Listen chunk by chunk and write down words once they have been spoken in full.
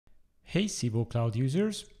Hey CIVO Cloud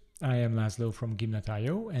users, I am Laszlo from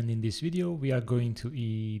Gimlet.io, and in this video we are going to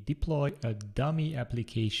deploy a dummy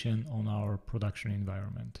application on our production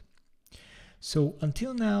environment. So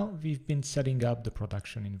until now we've been setting up the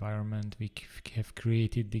production environment, we have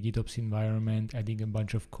created the gitops environment, adding a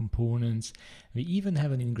bunch of components, we even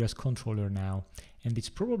have an ingress controller now, and it's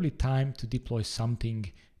probably time to deploy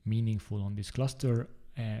something meaningful on this cluster,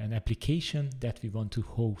 an application that we want to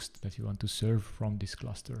host, that we want to serve from this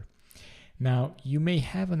cluster. Now, you may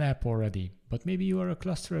have an app already, but maybe you are a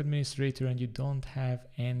cluster administrator and you don't have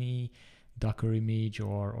any Docker image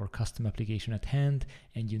or custom application at hand,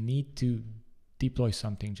 and you need to deploy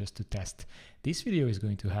something just to test. This video is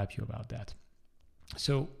going to help you about that.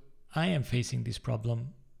 So I am facing this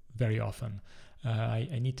problem very often.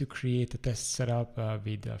 I need to create a test setup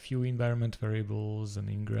with a few environment variables, an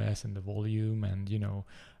ingress and the volume, and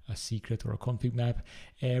a secret or a config map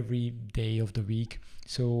every day of the week.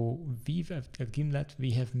 So at Gimlet we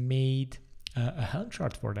have made a Helm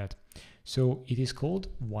chart for that. So it is called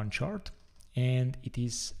Onechart, and it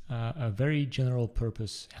is a very general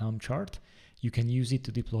purpose Helm chart. You can use it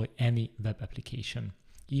to deploy any web application.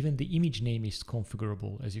 Even the image name is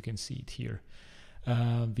configurable, as you can see it here.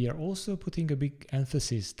 We are also putting a big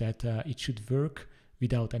emphasis that it should work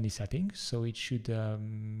without any settings, so it should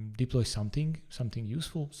deploy something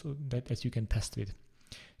useful so that you can test with.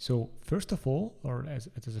 So first of all, or as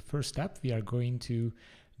a first step, we are going to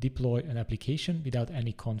deploy an application without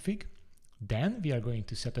any config. Then we are going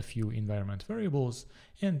to set a few environment variables,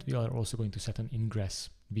 and we are also going to set an ingress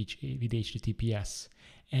with HTTPS.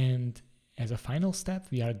 And as a final step,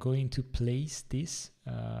 we are going to place this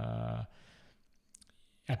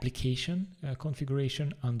application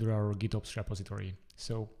configuration under our gitops repository.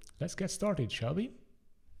 So let's get started, shall we?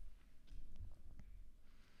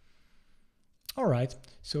 All right,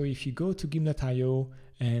 so if you go to Gimlet.io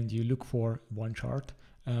and you look for Onechart,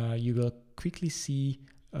 you will quickly see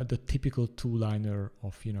the typical tooliner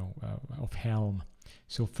of Helm.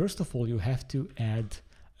 So first of all, you have to add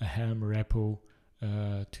a Helm repo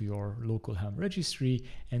to your local Helm registry,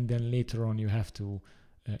 and then later on you have to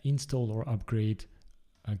install or upgrade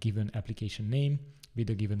a given application name with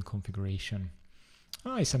a given configuration.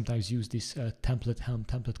 I sometimes use this Helm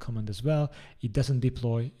template command as well. It doesn't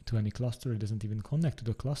deploy to any cluster, it doesn't even connect to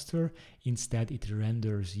the cluster. Instead, it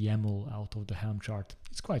renders YAML out of the Helm chart.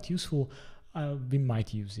 It's quite useful. We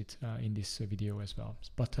might use it in this video as well.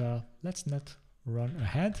 But let's not run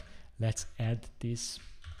ahead. Let's add this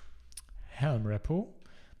Helm repo.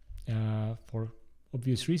 For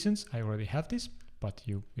obvious reasons, I already have this, but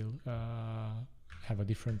you will have a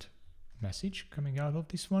different message coming out of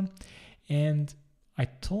this one. And I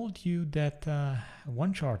told you that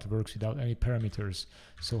Onechart works without any parameters.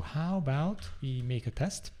 So how about we make a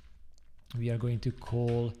test? We are going to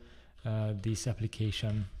call this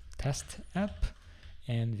application test app,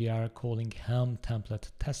 and we are calling Helm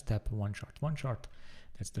template test app Onechart. Onechart,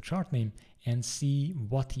 that's the chart name, and see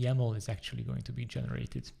what YAML is actually going to be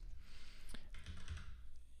generated.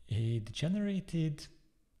 It generated,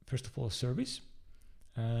 first of all, a service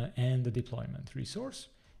and the deployment resource.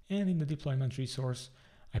 And in the deployment resource,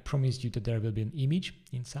 I promised you that there will be an image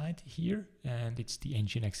inside here, and it's the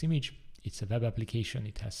Nginx image. It's a web application,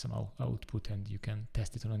 it has some output, and you can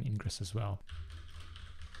test it on an ingress as well.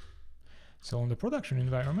 So on the production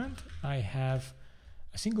environment, I have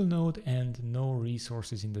a single node and no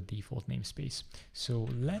resources in the default namespace. So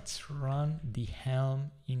let's run the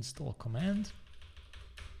Helm install command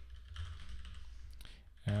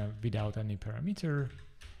without any parameter,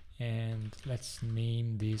 and let's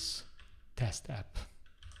name this test app.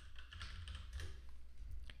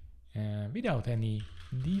 Without any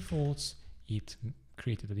defaults, it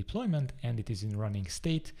created a deployment and it is in running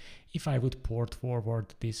state. If I would port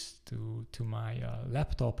forward this to my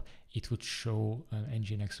laptop, it would show an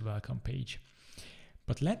Nginx welcome page.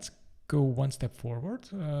 But let's go one step forward.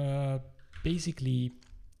 Basically,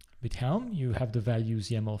 with Helm, you have the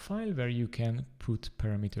values.yaml file where you can put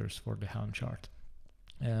parameters for the Helm chart.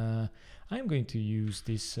 I'm going to use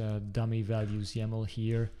this dummy values.yaml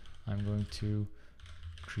here. I'm going to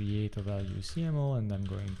create a values.yaml and I'm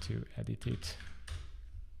going to edit it.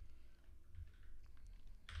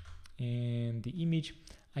 And the image,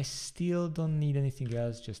 I still don't need anything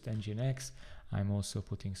else, just Nginx. I'm also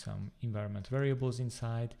putting some environment variables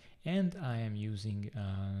inside, and I am using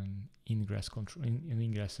an ingress control, an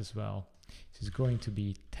ingress as well. This is going to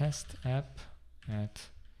be test app at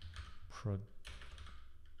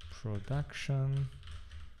production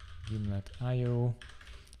Gimlet.io.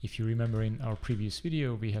 If you remember, in our previous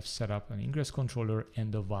video, we have set up an ingress controller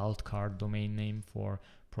and a wildcard domain name for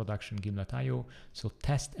production Gimlet.io. So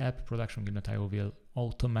test app production Gimlet.io will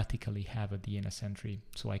automatically have a DNS entry,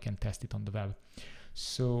 so I can test it on the web.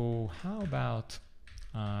 So how about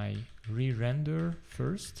I re-render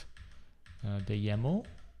first the YAML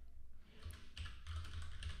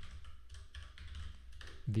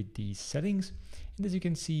with these settings, and as you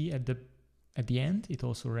can see at the end, it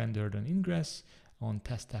also rendered an ingress on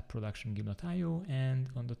test app production Gimlet.io, and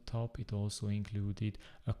on the top it also included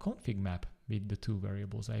a config map with the two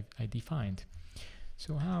variables I defined.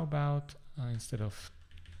 So how about instead of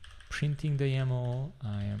printing the YAML,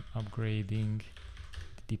 I am upgrading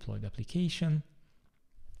the deployed application.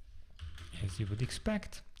 As you would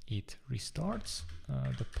expect, it restarts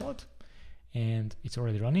the pod, and it's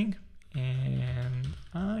already running, and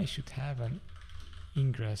I should have an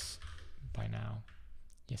ingress by now.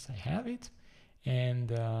 Yes, I have it. And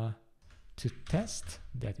to test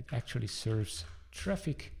that it actually serves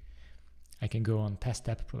traffic, I can go on test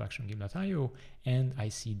app production Gimlet.io, and I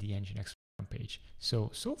see the Nginx page. So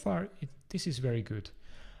far this is very good.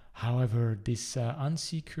 However, this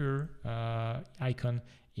unsecure icon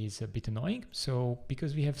is a bit annoying. So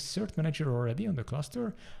because we have cert manager already on the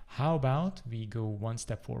cluster, how about we go one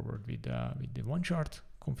step forward with the Onechart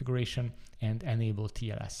configuration and enable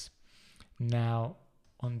TLS. Now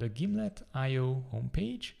on the Gimlet.io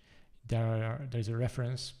homepage, there's a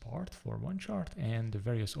reference part for Onechart, and the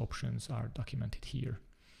various options are documented here.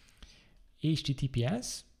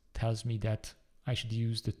 HTTPS tells me that I should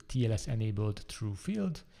use the TLS enabled true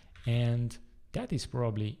field, and that is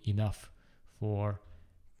probably enough for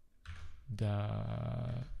the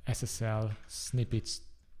SSL snippets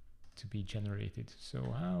to be generated. So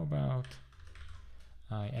how about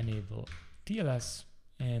I enable TLS,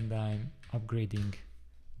 and I'm upgrading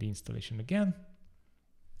the installation again.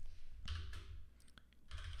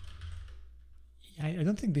 I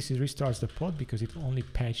don't think this restarts the pod because it only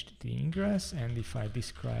patched the ingress, and if I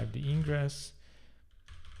describe the ingress,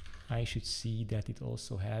 I should see that it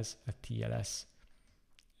also has a TLS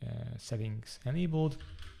settings enabled.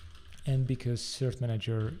 And because Cert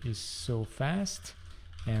Manager is so fast,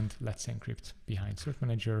 and Let's Encrypt behind Cert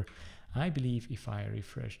Manager, I believe if I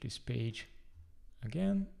refresh this page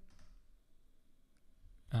again,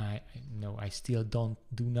 I still do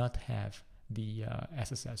not have the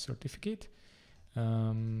SSL certificate.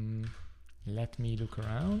 Let me look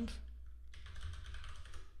around.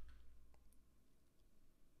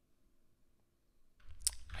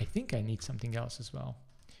 I think I need something else as well.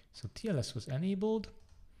 So TLS was enabled,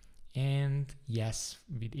 and yes,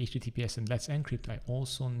 with HTTPS and Let's Encrypt, I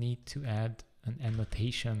also need to add an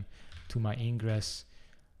annotation to my ingress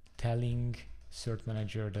telling Cert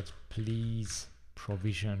Manager that please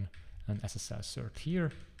provision an SSL cert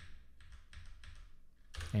here.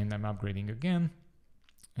 And I'm upgrading again,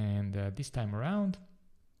 and this time around,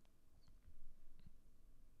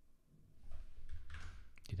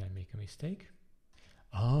 did I make a mistake?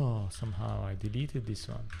 Oh, somehow I deleted this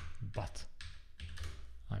one, but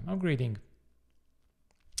I'm upgrading,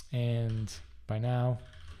 and by now,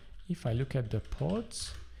 if I look at the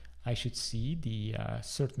pods, I should see the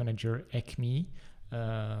Cert Manager ECME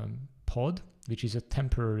pod, which is a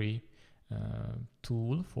temporary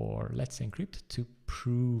tool for Let's Encrypt to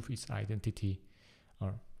prove its identity,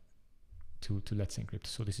 or to Let's Encrypt.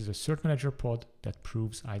 So this is a Cert Manager pod that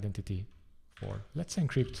proves identity for Let's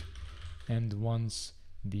Encrypt, and once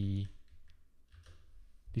this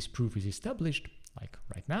proof is established, like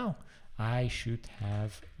right now, I should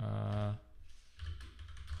have a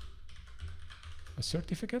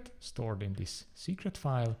certificate stored in this secret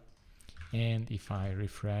file, and if I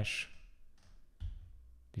refresh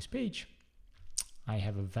this page, I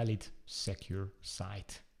have a valid secure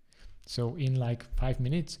site. So in like 5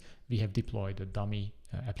 minutes, we have deployed a dummy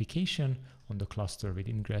application on the cluster with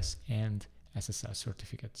ingress and SSL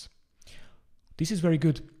certificates. This is very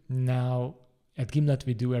good. Now at Gimlet,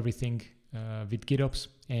 we do everything with gitops,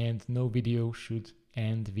 and no video should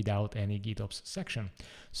end without any gitops section.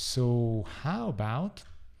 So how about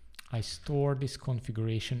I store this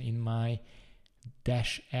configuration in my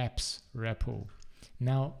 -apps repo.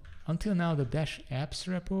 Now, until now, the -apps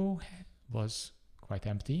repo was quite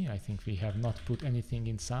empty. I think we have not put anything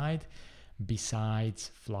inside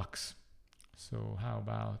besides Flux. So how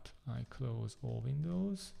about I close all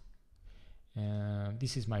windows.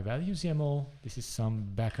 This is my values YAML. This is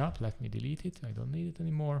some backup. Let me delete it. I don't need it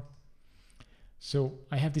anymore. So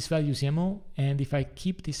I have this values YAML, and if I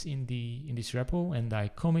keep this in this repo and I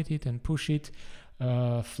commit it and push it,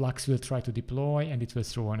 Flux will try to deploy, and it will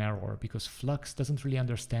throw an error because Flux doesn't really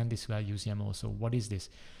understand this values YAML. So what is this?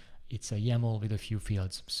 It's a YAML with a few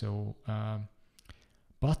fields. So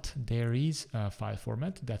but there is a file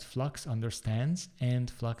format that Flux understands, and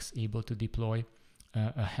Flux able to deploy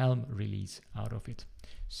a Helm release out of it.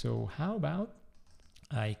 So how about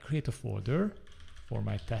I create a folder for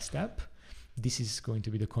my test app. This is going to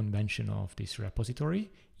be the convention of this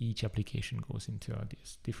repository. Each application goes into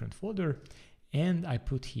this different folder, and I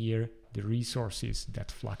put here the resources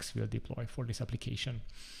that Flux will deploy for this application.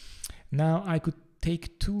 Now I could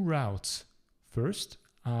take two routes. First,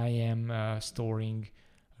 I am storing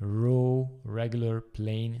raw, regular,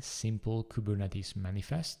 plain, simple Kubernetes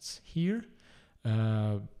manifests here.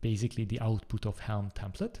 Basically the output of Helm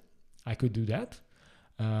template. I could do that.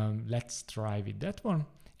 Let's try with that one.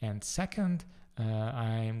 And second,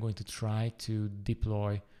 I am going to try to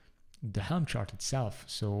deploy the Helm chart itself.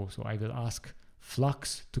 So I will ask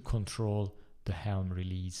Flux to control the Helm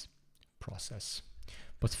release process.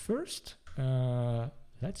 But first,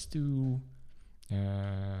 let's do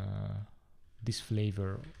this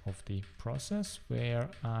flavor of the process where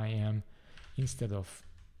I am, instead of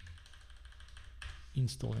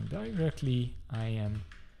installing directly, I am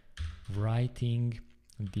writing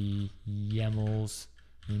the YAMLs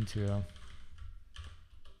into a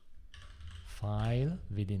file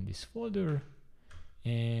within this folder,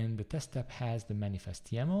 and the test app has the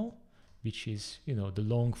manifest YAML, which is, you know, the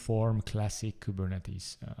long form classic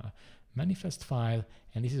Kubernetes manifest file,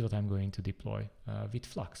 and this is what I'm going to deploy with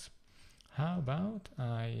Flux. How about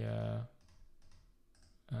what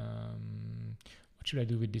should I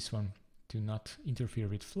do with this one to not interfere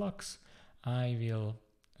with Flux? I will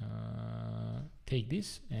take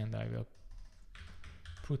this and I will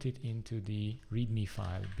put it into the README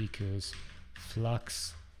file, because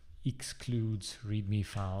Flux excludes README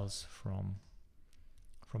files from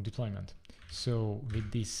deployment. So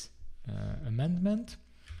with this amendment,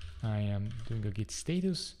 I am doing a git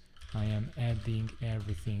status. I am adding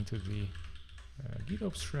everything to the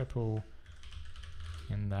gitops repo,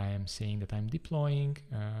 and I am saying that I'm deploying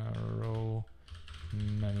raw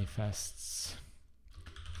manifests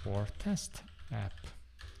for test app.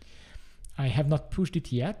 I have not pushed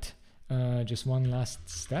it yet. Just one last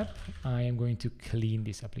step. I am going to clean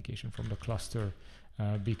this application from the cluster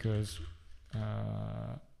because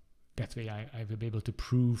that way I will be able to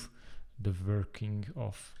prove the working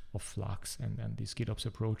of Flux and this GitOps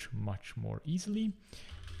approach much more easily.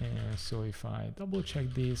 So if I double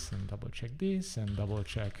check this and double check this and double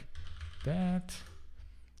check that,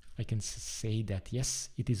 I can say that yes,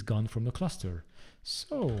 it is gone from the cluster.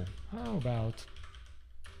 So how about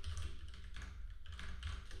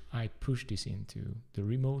I push this into the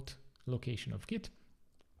remote location of Git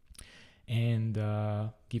and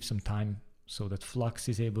give some time so that Flux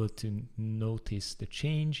is able to notice the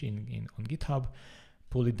change on GitHub,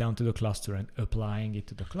 pull it down to the cluster and applying it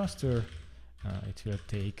to the cluster. It will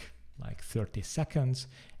take like 30 seconds.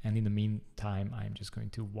 And in the meantime, I'm just going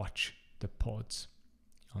to watch the pods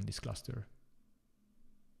on this cluster.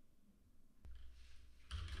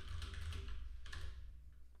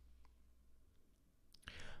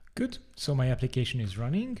 Good, so my application is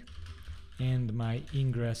running and my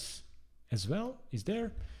ingress as well is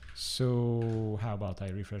there. So how about I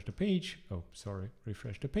refresh the page? Oh, sorry,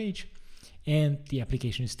 refresh the page. And the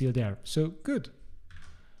application is still there. So good.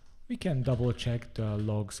 We can double check the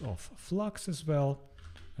logs of Flux as well,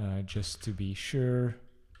 just to be sure,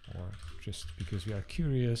 or just because we are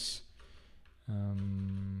curious.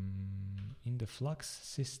 In the Flux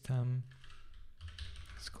system,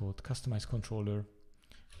 it's called customize controller.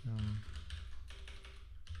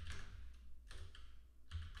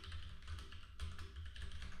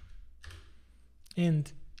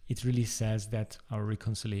 And it really says that our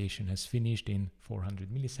reconciliation has finished in 400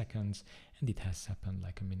 milliseconds, and it has happened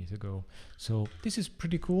like a minute ago. So this is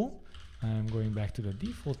pretty cool. I'm going back to the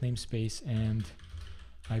default namespace, and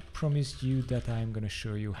I promised you that I'm going to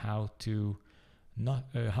show you how to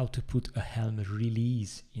put a Helm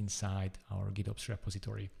release inside our GitOps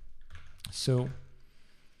repository. So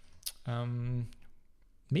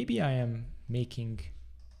maybe I am making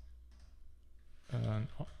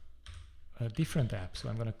a different app. So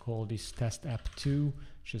I'm going to call this test app 2,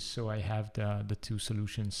 just so I have the two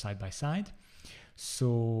solutions side by side.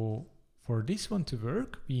 So for this one to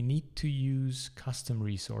work, we need to use custom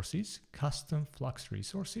resources, custom Flux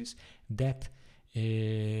resources that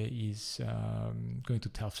is going to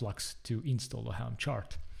tell Flux to install a Helm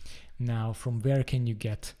chart. Now, from where can you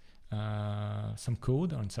get some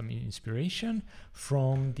code and some inspiration?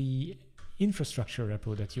 From the infrastructure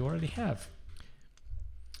repo that you already have.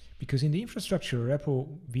 Because in the infrastructure repo,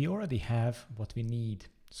 we already have what we need.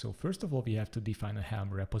 So first of all, we have to define a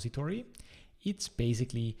Helm repository. It's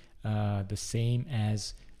basically the same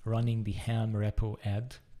as running the helm repo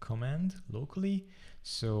add command locally.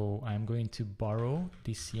 So I'm going to borrow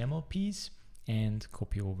this YAML piece and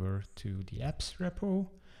copy over to the apps repo.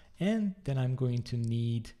 And then I'm going to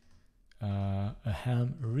need a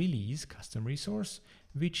Helm release custom resource,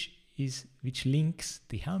 which links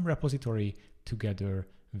the Helm repository together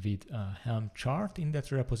with a Helm chart in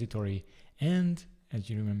that repository. And as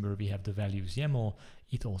you remember, we have the values.yaml.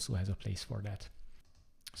 It also has a place for that.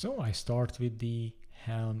 So I start with the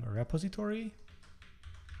Helm repository.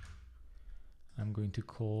 I'm going to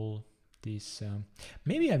call this,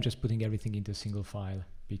 maybe I'm just putting everything into a single file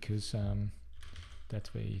because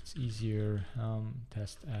that way it's easier.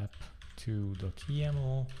 Test app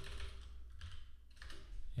 2.yaml.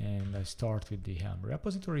 And I start with the Helm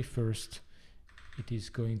repository first. It is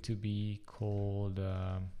going to be called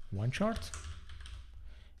Onechart.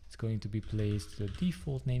 It's going to be placed the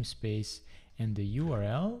default namespace, and the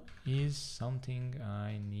URL is something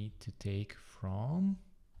I need to take from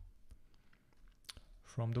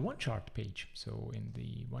the Onechart page. So in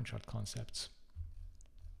the Onechart concepts,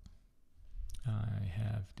 I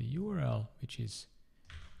have the URL, which is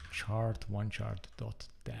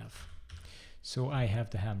onechart.dev. So I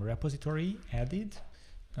have the Helm repository added,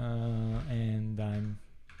 and I'm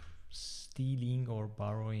stealing or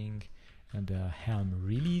borrowing the Helm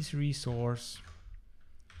release resource.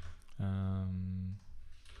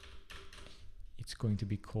 It's going to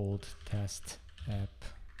be called test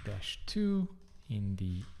app-2 in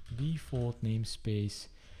the default namespace.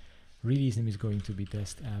 Release name is going to be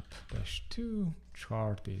test app-2.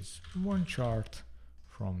 Chart is Onechart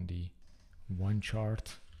from the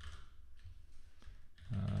Onechart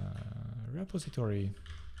repository.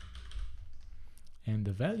 And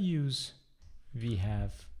the values, we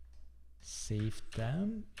have saved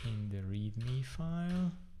them in the README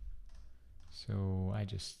file. So I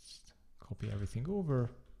just copy everything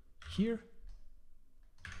over here,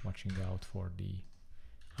 watching out for the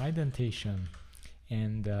indentation.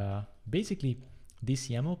 And basically, this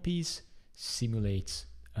YAML piece simulates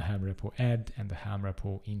a Helm repo add and a Helm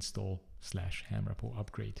repo install / Helm repo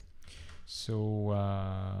upgrade. So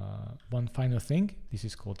one final thing, this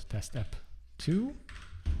is called test app-2.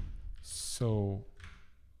 So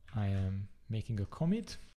I am making a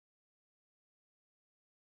commit.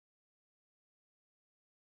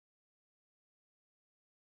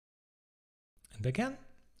 And again,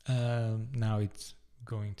 now it's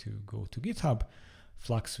going to go to GitHub.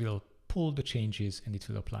 Flux will pull the changes and it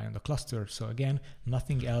will apply on the cluster. So again,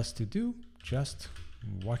 nothing else to do, just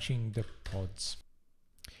watching the pods.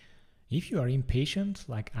 If you are impatient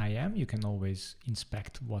like I am, you can always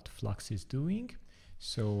inspect what Flux is doing.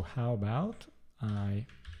 So how about I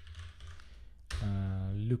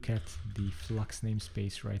look at the Flux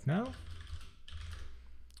namespace right now.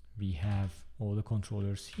 We have all the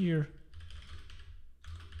controllers here.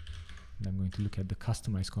 And I'm going to look at the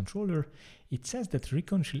customized controller. It says that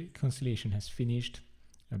reconciliation has finished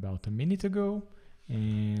about a minute ago.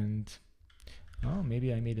 And oh,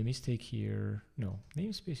 maybe I made a mistake here. No,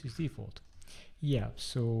 namespace is default. Yeah,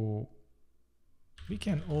 so we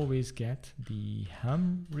can always get the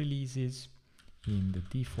Helm releases in the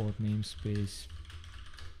default namespace.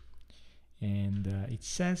 And it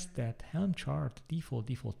says that Helm chart default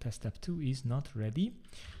test app-2 is not ready.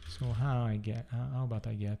 So how about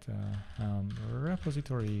I get Helm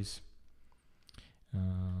repositories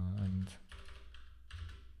and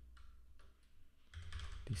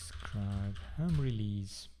describe Helm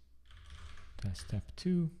release test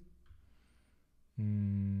app-2.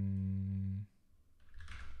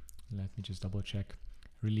 Let me just double check.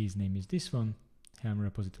 Release name is this one. Helm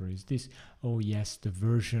repository is this. Oh yes, the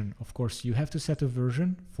version. Of course, you have to set a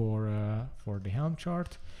version for the Helm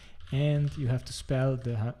chart, and you have to spell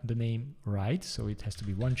the name right. So it has to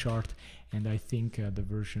be Onechart, and I think the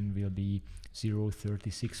version will be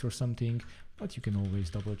 0.36 or something. But you can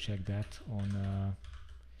always double check that on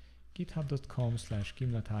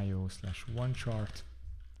github.com/gimlet.io/Onechart,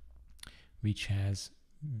 which has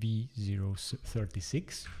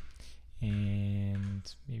v036.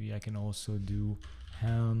 And maybe I can also do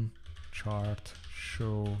Helm chart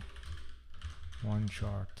show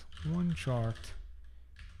Onechart,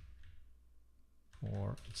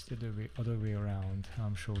 or it's the other way around.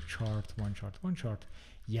 Helm show chart Onechart.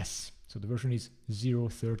 Yes, so the version is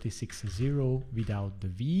 0.36.0 without the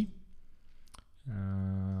V.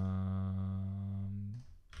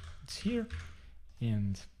 It's here,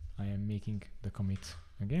 and I am making the commit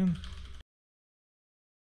again.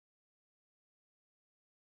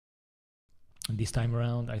 And this time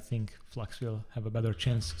around, I think Flux will have a better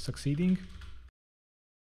chance succeeding.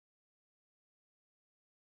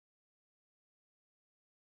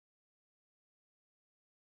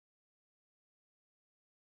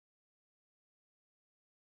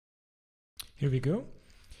 Here we go.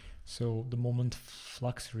 So the moment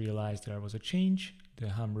Flux realized there was a change, the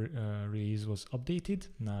Helm release was updated.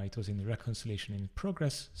 Now it was in the reconciliation in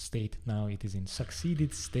progress state. Now it is in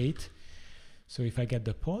succeeded state. So if I get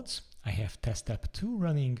the pods, I have test app 2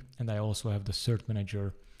 running, and I also have the cert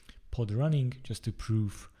manager pod running just to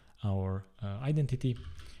prove our identity.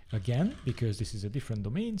 Again, because this is a different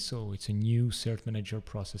domain, so it's a new cert manager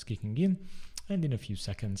process kicking in, and in a few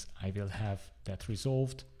seconds I will have that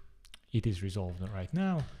resolved. It is resolved right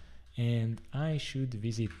now, and I should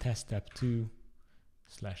visit test app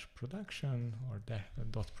 2/production or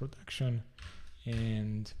 .production,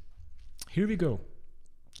 and here we go.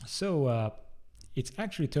 So it's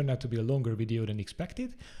actually turned out to be a longer video than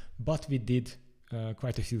expected, but we did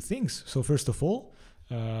quite a few things. So first of all,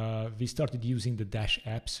 we started using the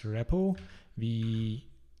 -apps repo. We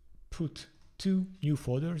put 2 new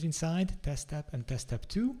folders inside, test app and test app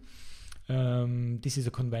 2. This is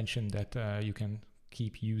a convention that you can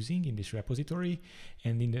keep using in this repository,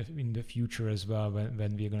 and in the future as well,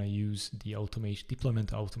 when we're going to use the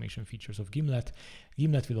deployment automation features of Gimlet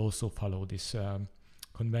will also follow this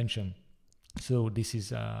convention. So this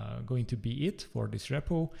is going to be it for this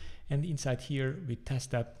repo. And inside here with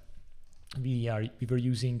test app, we were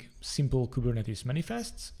using simple Kubernetes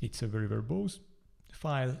manifests. It's a very verbose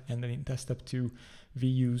file. And then in test app 2, we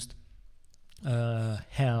used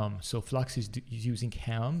Helm. So Flux is using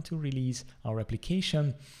Helm to release our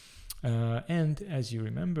application. And as you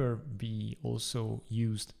remember, we also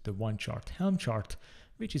used the Onechart Helm chart,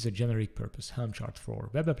 which is a generic purpose Helm chart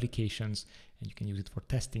for web applications, and you can use it for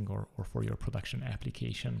testing or for your production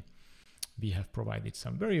application. We have provided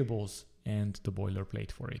some variables and the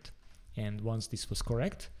boilerplate for it. And once this was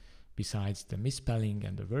correct, besides the misspelling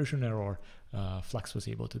and the version error, Flux was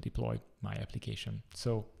able to deploy my application.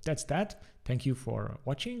 So that's that. Thank you for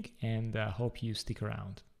watching, and hope you stick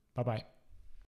around. Bye-bye.